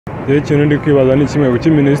ikintu ndi kwibaza ni kimwe kuki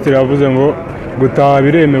minisitiri yavuze ngo gutaha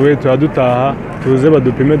biremewe turadutaha tuze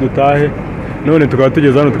badupime dutahe none tukaba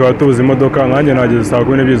tugeze hano tukaba tubuze imodoka nkanjye nageze saa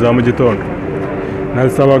 12 za mu gitondo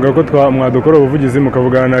nasabaga ko mwadukora ubuvugizi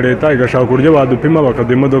mukavugana na leta igashaka uburyo badupima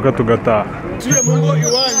bakaduha imodoka tugataha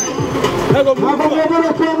ntabwo mwabona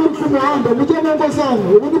ko muri umuhanda mujye mu ngo zanyu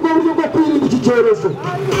ubu ni bwo buryo bwo kwirinda iki cyorezo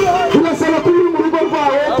tunasaba ko uri mu rugo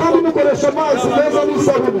rwawe kandi mukoresha amazi meza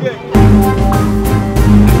n'isabune.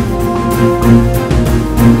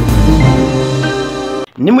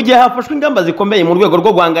 Ni mu gihe hafashwe ingamba zikomeye mu rwego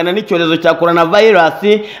rwo guhangana n'icyorezo cya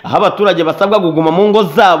coronavirus, aho abaturage basabwa kuguma mu ngo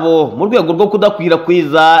zabo mu rwego rwo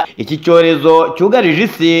kudakwirakwiza iki cyorezo cyugarije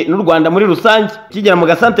isi n'u Rwanda muri rusange. Kigera mu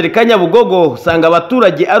gasantere ka Nyabugogo usanga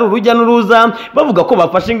abaturage ari urujya n'uruza bavuga ko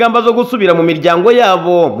bafashe ingamba zo gusubira mu miryango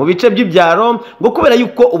yabo mu bice by'ibyaro ngo kubera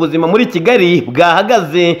yuko ubuzima muri Kigali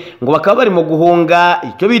bwahagaze ngo bakaba bari mu guhunga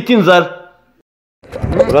icyo bita inzara.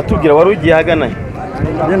 Uratubwira wari ugiye hagana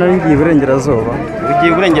nari ngiye Iburengerazuba.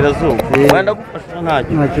 Ugiye Iburengerazuba? Wenda gufasha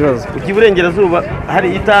nta kibazo. Ugiye Iburengerazuba,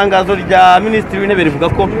 hari itangazo rya Minisitiri w'Intebe rivuga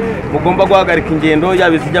ko mugomba guhagarika ingendo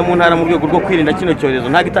yabizijya mu ntara mu rwego rwo kwirinda kino cyorezo.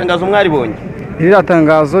 Nta gitangazo mwaribonye? Iri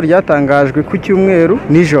tangazo ryatangajwe ku cyumweru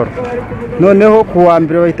nijoro. Noneho ku wa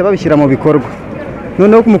mbere bahita babishyira mu bikorwa.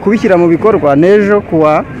 Noneho mu kubishyira mu bikorwa nejo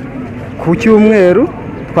ku cyumweru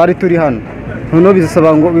twari turi hano. Noneho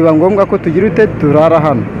bisaba ngo biba ngombwa ko tugira ute turara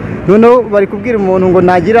hano. Noneho bari kubwira umuntu ngo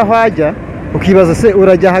nagira aho ajya ukibaza se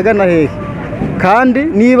urajya hagana hehe, kandi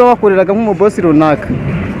niba wakoreraga nk'umubosi runaka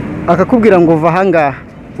akakubwira ngo va ahangaha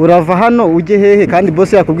urava hano ujye hehe, kandi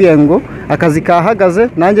bosi yakubwiye ngo akazi kahagaze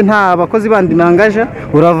nanjye nta bakozi bandi nangaje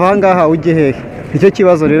urava ahangaha ujye hehe. Icyo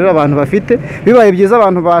kibazo rero abantu bafite, bibaye byiza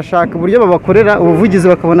abantu bashaka uburyo babakorera ubuvugizi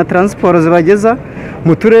bakabona transport zibageza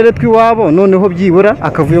mu turere tw'iwabo, noneho byibura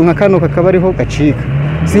akavuyo nka kano kakaba ariho gacika.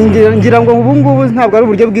 Ngira ngo ubu ngubu ntabwo ari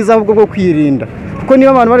uburyo bwiza ahubwo bwo kwirinda, kuko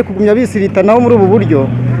niba abantu bari kugumya bisirita naho muri ubu buryo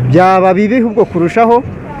byaba bibi ahubwo kurushaho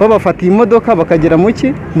babafatiye imodoka bakagera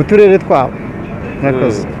mu turere twabo.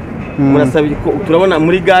 Murakoze. Murasabye ko turabona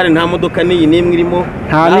muri gare nta modoka n'imwe irimo,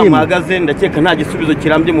 nta magaze, ndakeka nta gisubizo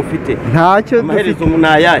kirambye mufite. Ntacyo amaherezo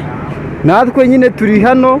munayaye. Natwe nyine turi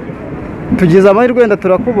hano tugize amahirwe wenda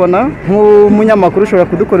turakubona nk'umunyamakuru ushobora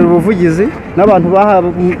kudukorera ubuvugizi, n'abantu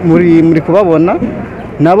muri kubabona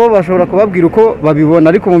nabo bashobora kubabwira uko babibona,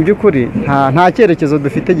 ariko mu by'ukuri nta cyerekezo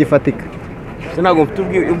dufite gifatika. Ntabwo mfite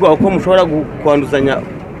ubwoba ko mushobora kwanduzanya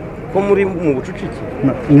ko muri mu bucucike.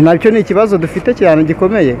 Nacyo ni ikibazo dufite cyane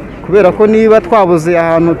gikomeye, kubera ko niba twabuze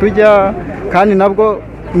ahantu tujya, kandi nabwo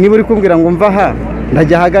niba uri kumbwira ngo mva aha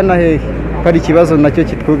ndajya hagana hehe, ko ari ikibazo nacyo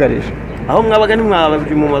kitwugarije. Aho mwabaga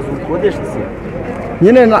ntimwababye mu mazu ukodesha se?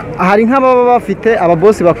 Nyine hari nk'ababa bafite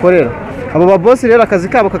ababosi bakorera, abo babosi rero akazi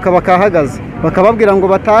kabo kakaba kahagaze, bakababwira ngo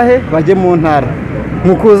batahe bajye mu ntara.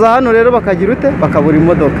 Mu kuza hano rero bakagira ute bakabura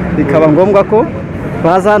imodoka, bikaba ngombwa ko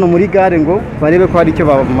baza hano muri gare ngo barebe ko hari icyo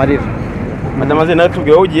babamarira. Madamaze nawe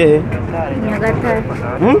tubwiye wowe ugiye he? Nyagatare.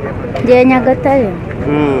 Ngiye Nyagatare.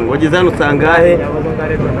 Wageze hano usanga he?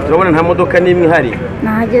 Turabona nta modoka n'imwe ihari.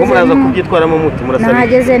 Ko muraza kubyitwaramo muti murasaba?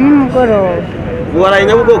 Nahageze nimugoroba. Waraye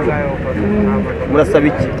Nyabugogo? Murasaba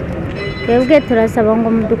iki? Twebwe turasaba ngo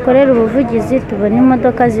mudukorere ubuvugizi tubone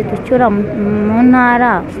imodoka ziducyura mu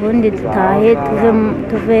ntara, ubundi dutahe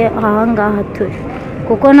tuve ahangaha turi,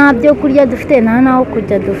 kuko nta byo kurya dufite nta naho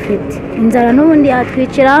kujya dufite. Inzara n'ubundi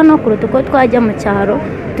yatwicira hano kuruta uko twajya mu cyaro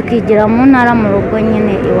tukigira mu ntara mu rugo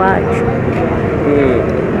nyine iwacu.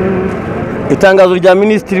 Itangazo rya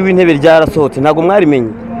Minisitiri w'Intebe ryarasohotse, ntabwo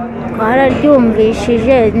mwarimenye?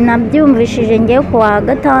 Twararyumvishije, nabyumvishije ngiye ku wa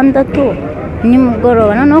gatandatu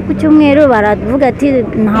nimugoroba. Noneho ku cyumweru baravuga ati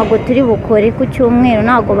ntabwo turi bukore ku cyumweru,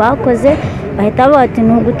 ntabwo bakoze, bahita bati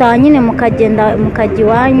ntugutaha nyine mukagenda mukajya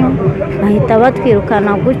iwanyu, bahita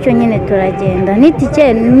batwirukana gutyo nyine turagenda.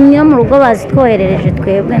 N'itike niyo mu rugo bazitwoherereje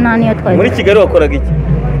twebwe nta niyo twari. Muri Kigali wakoraga iki?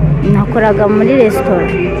 Nakoraga muri resitora.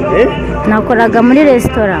 Nakoraga muri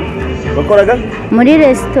resitora. Wakoraga? Muri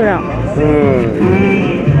resitora.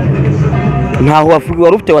 Ntaho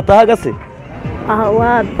wari ufite watahaga se?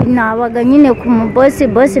 Nabaga nyine ku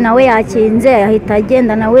bosi nawe yakinze ahita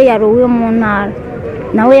agenda, nawe yari uwe mu ntara,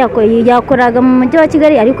 nawe yakoraga mu mujyi wa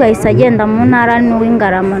Kigali ariko yahise agenda mu ntara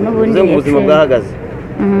n'uw'Ingarama n'ubundi. Ubuzima bwahagaze.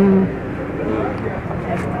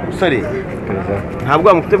 Sorry,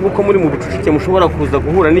 ntabwo mufite bw'uko muri mu bucucike mushobora kuza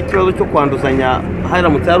guhura n'ikibazo cyo kwanduzanya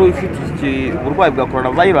haramutse hari ufite uburwayi bwa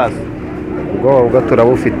coronavirus? Ubwo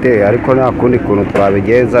turabufite ariko nta kundi kuntu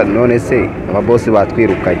twabigenza. None se ababosi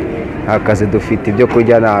batwirukanye, nta kazi dufite, ibyo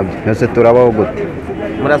kurya nabyo, nose turabaho gute?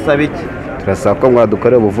 Murasaba iki? Turasaba ko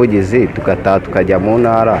mwadukorera ubuvugizi tugataha tukajya mu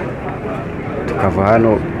ntara, tukava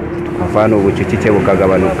hano avana ubucucike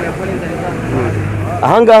bukagabanuka.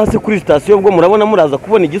 Ahangaha se kuri sitasiyo ubwo murabona muraza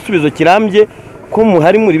kubona igisubizo kirambye ko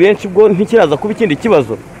muhari muri benshi bwo ntikiraza kuba ikindi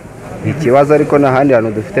kibazo? Ikibazo ariko n'ahandi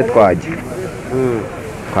hantu dufite twajya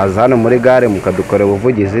twaza hano muri gare mukadukorera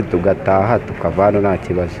ubuvugizi tugataha tukavana nta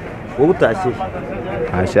kibazo. Wowe utashye?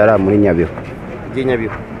 Ntashara muri Nyabihu.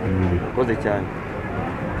 Nyabihu. Koze cyane.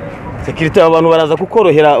 Sekirite abantu baraza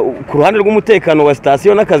kukorohera ku ruhande rw'umutekano wa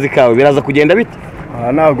sitasiyo n'akazi kawe biraza kugenda bite?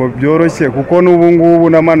 Ntabwo byoroshye kuko n'ubu ngubu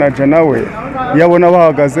na manager nawe yabona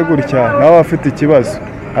bahagaze gutya nawe afite ikibazo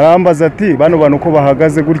arambaza ati bano bantu ko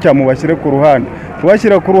bahagaze gutya mubashyire ku ruhande.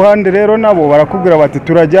 Kubashyira ku ruhande rero nabo barakubwira bati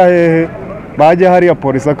turajya hehe, bajya hariya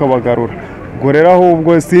polisi akabagarura. Ubwo rero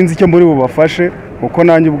ahubwo sinzi icyo muri bubafashe kuko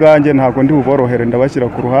nanjye ubwanjye ntabwo ndi buborohere, ndabashyira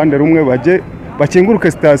ku ruhande rumwe bajye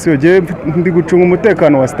bakinguruke sitasiyo. Ndi gucunga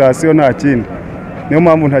umutekano wa sitasiyo nta kindi, niyo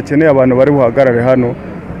mpamvu ntakeneye abantu bari buhagarare hano,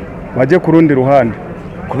 bajye ku rundi ruhande.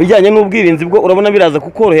 Ku bijyanye n'ubwirinzi bwo urabona biraza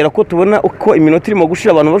kukorohera ko tubona uko iminota irimo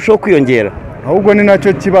gushira abantu barushaho kwiyongera? Ahubwo ni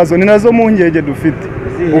nacyo kibazo, ni nazo mpungenge dufite.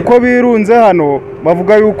 Uko birunze hano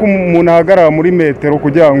bavuga yuko umuntu ahagarara muri metero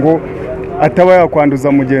kugira ngo ataba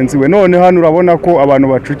yakwanduza mugenzi we, none hano urabona ko abantu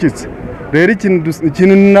bacucitse. Rero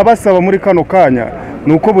ikintu nabasaba muri kano kanya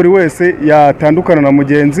ni uko buri wese yatandukana na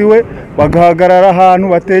mugenzi we bagahagarara ahantu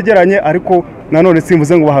bategeranye, ariko nanone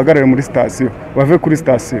simvuze ngo bahagarare muri sitasiyo, bave kuri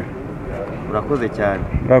sitasiyo. Urakoze cyane.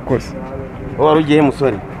 Urakoze. Wowe wari ugiye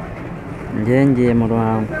musore? ngiye mu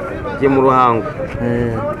Ruhango. Ugiye mu Ruhango?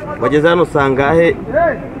 Wageze hano usangahe?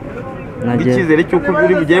 Icyizere cy'uko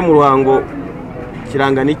uri bugiye mu Ruhango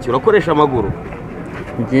kirangana iki? Urakoresha amaguru?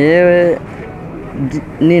 Ngewe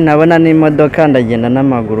ninabona n'imodoka ndagenda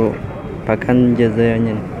n'amaguru paka ngezeyo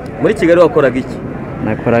nyine. Muri Kigali wakoraga iki?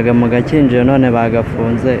 Nakoraga mu Gakinjiro none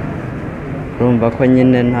bagafunze, urumva ko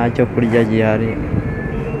nyine ntacyo kurya gihari.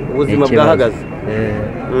 Ubuzima bwahagaze?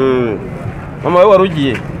 Mama we wari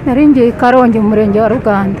ugiye? Nari ngiye i Karongi mu murenge wa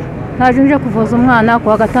Ruganda, naje nje kuvuza umwana ku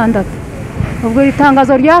wa gatandatu. Ubwo iri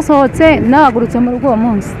tangazo ryasohotse nahagurutse mu rugo uwo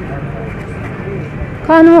munsi,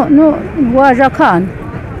 kandi waje akana.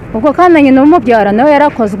 Ubwo kandi nyine umubyara nawe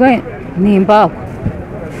yarakozwe n'imbago.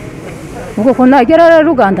 Ubwo ko nagera rero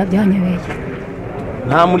Ruganda byanyebeye.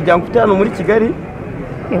 Nta muryango ufite hano muri Kigali?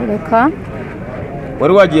 Reka.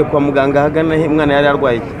 Wari wagiye kwa muganga hagana he? Umwana yari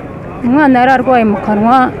arwaye iki? Umwana yari arwaye mu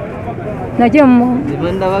kanwa, nagiye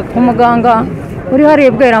ku muganga uri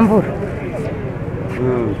hariya Bweramvura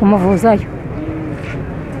kumuvuzayo.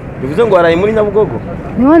 Bivuze ngo waraye muri Nyabugogo?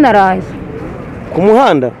 Niho naraye. Ku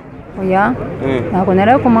muhanda? Oya, ntabwo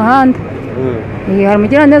naraye ku muhanda. Hari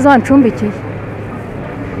umugiraneza wancumbikiye.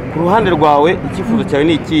 Ku ruhande rwawe icyifuzo cyawe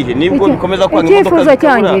ni ikihe? Nibwo bikomeza kwanga imodoka icyifuzo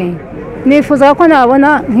cyanjye nifuza ko nabona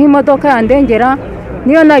nk'imodoka yandengera,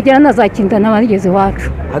 niyo nagera nazakirinda n'abanageze iwacu.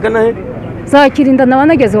 Hagana he? Zakirinda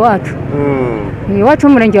n'abanageze iwacu. Iwacu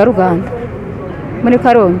mu murenge wa Ruganda muri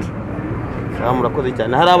Karongi. Murakoze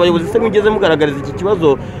cyane. Hari abayobozi se mugeze mugaragariza iki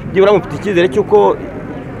kibazo byibura mufite icyizere cy'uko?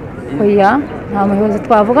 Oya, nta muyobozi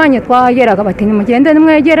twavuganye twahageraga bati nimugende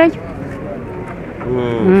nimwegereyo.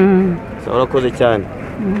 Urakoze cyane.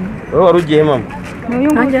 Wowe wari ugiye mama?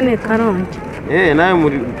 Nanjye ni Karongi. Nawe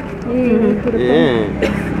muri?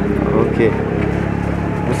 Okay.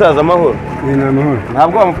 Musaza amahoro? Ni amahoro.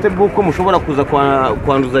 Ntabwo bamufite bw'uko mushobora kuza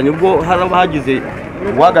kwanduzanya ubwo haraba hagize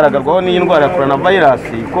uwagaragarwaho n'iyi ndwara ya coronavirus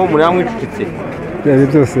ko muri hamwicucitse? Ibyo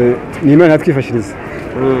byose ni Imana yatwifashiriza.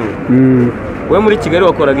 Wowe muri Kigali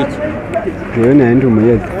wakoraga iki? Yewe ndi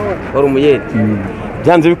umuyede. Wari umuyede?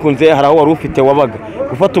 Byanze bikunze hari aho wari ufite wabaga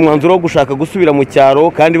gufata umwanzuro wo gushaka gusubira mu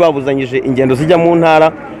cyaro kandi babuzanyije ingendo zijya mu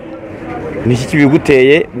ntara, ni iki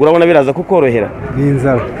kibiguteye? Urabona biraza kukorohera? Ni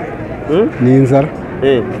inzara. Ni inzara.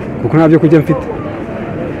 Kuko nta byo kurya mfite.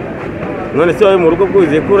 None se wawe mu rugo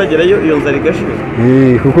bwuzuye ko uragerayo iyo nzara igashira?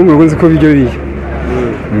 Kuko mu rugo nzi ko bijyo biriyo.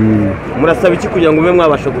 Murasaba iki kugira ngo ube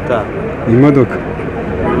mwabasha gutaha? Imodoka.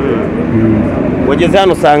 Wageze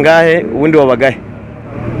hano usangahe? Ubundi wabagahe?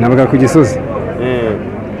 Nabaga ku Gisozi.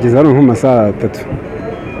 Ngeze hano nko mu masaha 3.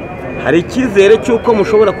 Hari icyizere cy'uko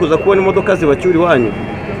mushobora kuza kubona imodoka zibacyura iwanyu?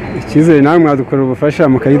 Icyizere nawe mwadukorera ubufasha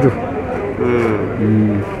mukayiduha.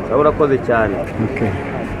 Urakoze cyane.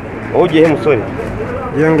 Wowe ugiye he musore?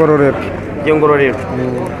 Ngiye Ngororero. Ngiye Ngororero.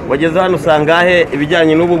 Wageze hano usangahe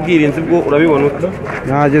ibijyanye n'ubu bwirinzi bwo urabibona ute?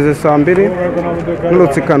 Nahageze saa 2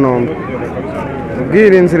 nurutse i Kanombe.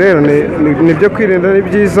 Ubwirinzi rero ni byo kwirinda ni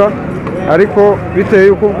byiza, ariko biteye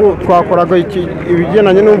yuko twakoraga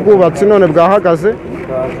ibigendanye n'ubwubatsi none bwahagaze,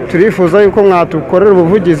 turifuza yuko mwatukorera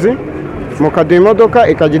ubuvugizi mukaduha imodoka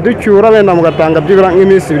ikajya iducyura, wenda mugatanga byibura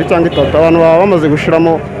nk'iminsi 2 cyangwa 3 abantu baba bamaze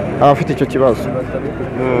gushiramo abafite icyo kibazo.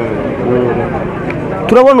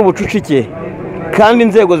 Turabona ubucucike kandi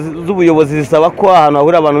inzego z'ubuyobozi zisaba ko ahantu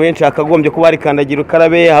hahurira abantu benshi hakagombye kuba hari kandagira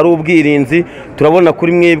ukarabe, hari ubwirinzi. Turabona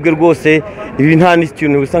kuri mwebwe rwose ibi nta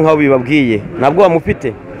n'ikintu bisa nkaho bibabwiye, ntabwo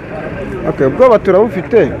bamufite. Ubwoba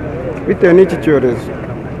turabufite bitewe n'iki cyorezo,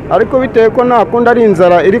 ariko bitewe ko nta kundi ari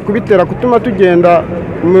inzara iri kubitera gutuma tugenda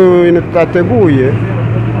mu bintu tutateguye,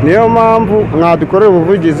 niyo mpamvu mwadukorera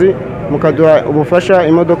ubuvugizi mukaduha ubufasha,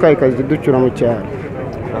 imodoka ikaziducyura mu cyaro.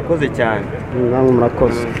 Murakoze cyane. Namwe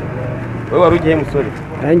murakoze. Wowe wari ugiye musore?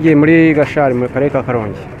 Ngiye muri Gashari mu karere ka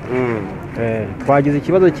Karongi. Twagize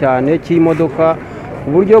ikibazo cyane cy'imodoka,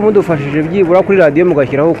 uburyo mudufashije byibura kuri radiyo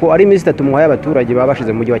mugashyiraho ko ari iminsi 3 muhaye abaturage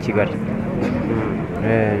babashize mu mujyi wa Kigali.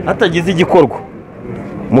 Hatagize igikorwa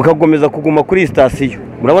mukagomeza kuguma kuri sitasiyo,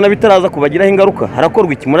 murabona bitaraza kubagiraho ingaruka,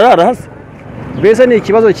 harakorwa iki? Murarara hasi? Mbese ni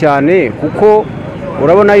ikibazo cyane kuko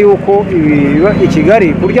urabona yuko i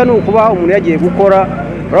Kigali kurya ni ukuba umuntu yagiye gukora,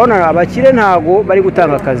 urabona abakire ntago bari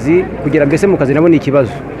gutanga akazi kugira mbese mu kazi nabo ni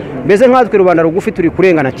ikibazo. Mbese nkatwe rubanda rugufi turi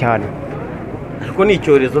kurengana cyane. Ariko ni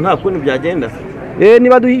icyorezo nta kundi byagenda.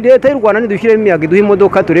 Niba leta y'u Rwanda nidushyiremo imiyaga iduha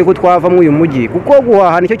imodoka turebe ko twava mu uyu mujyi, kuko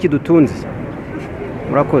guhaha nicyo kidutunze.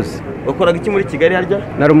 Murakoze. Wakoraga iki muri Kigali harya?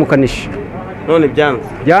 Nari umukanishi. None byanze?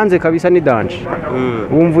 Byanze kabisa ni danje.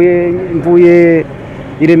 Mvuye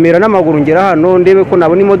i Remera n'amaguru ngera hano ndebe ko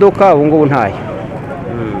nabona imodoka, ubu ngubu ntayo.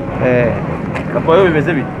 Papa yo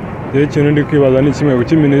bimeze bite? Ikintu ndi kwibaza ni kimwe,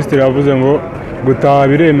 kuki minisitiri yavuze ngo gutaha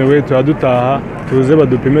biremewe, turadutaha tuze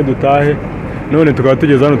badupime dutahe, none tukaba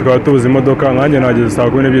tugeze hano tukaba tubuze imodoka. Nkanjye nageze saa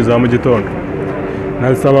 12 za mu gitondo.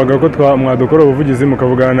 Nasabaga ko mwadukora ubuvugizi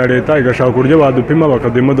mukavugana na leta igashaka uburyo badupima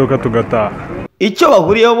bakaduha imodoka tugataha. Icyo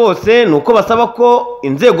bahuriyeho bose ni uko basaba ko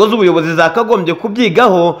inzego z'ubuyobozi zakagombye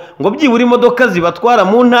kubyigaho ngo byibura imodoka zibatwara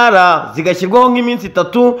mu ntara zigashyirwaho nk'iminsi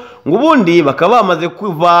 3, ngo ubundi bakaba bamaze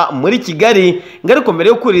kuva muri Kigali, ngo ariko mbere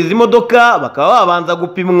yo kuriza imodoka bakaba babanza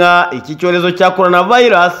gupimwa iki cyorezo cya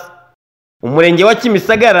coronavirus. Umurenge wa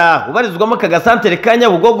Kimisagara ubarizwamo aka gasantere ka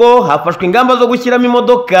Nyabugogo hafashwe ingamba zo gushyiramo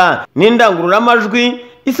imodoka n'indangururamajwi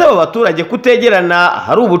isaba abaturage kutegerana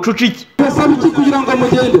hari ubucucike. Basaba iki kugira ngo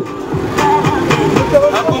mugende?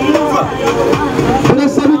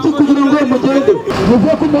 Basaba iki kugira ngo mugende?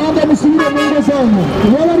 Muvuye ku muhanda musubire mu ngo zanyu.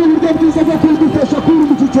 Waba ari uburyo bwiza bwo kwidufasha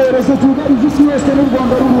kwirinda iki cyorezo cyugarije isi yose n'u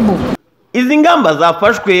Rwanda rurimo. Izi ngamba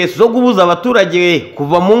zafashwe zo gubuza abaturage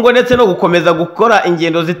kuva mu ngo ndetse no gukomeza gukora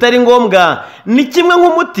ingendo zitari ngombwa ni kimwe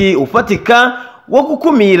nk'umuti ufatika wo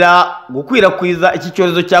gukumira gukwirakwiza iki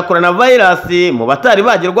cyorezo cya coronavirus mu batari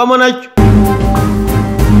bagerwamo nacyo.